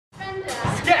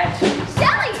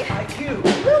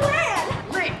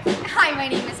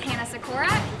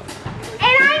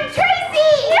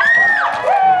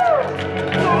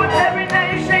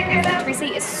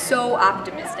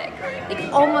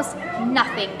almost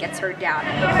nothing gets her down.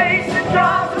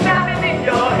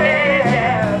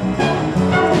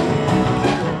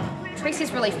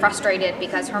 Tracy's really frustrated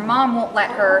because her mom won't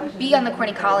let her be on the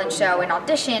Corny Collins show and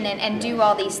audition and do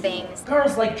all these things.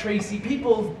 Girls like Tracy,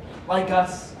 people like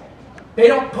us, they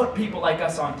don't put people like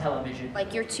us on television.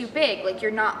 Like, you're too big, like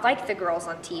you're not like the girls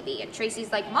on TV. And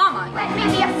Tracy's like, Mama, let me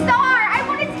be a star, I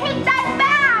want to take that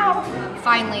bow!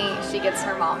 Finally, she gets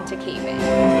her mom to cave in.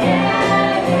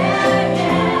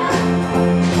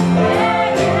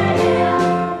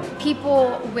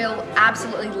 People will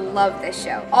absolutely love this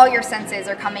show. All your senses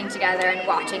are coming together and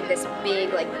watching this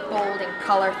big, like, bold and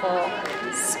colorful,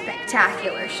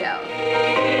 spectacular show.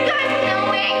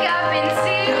 Gonna wake up and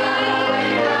see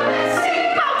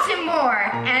Baltimore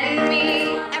and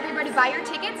me. Everybody buy your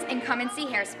tickets and come and see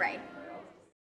Hairspray.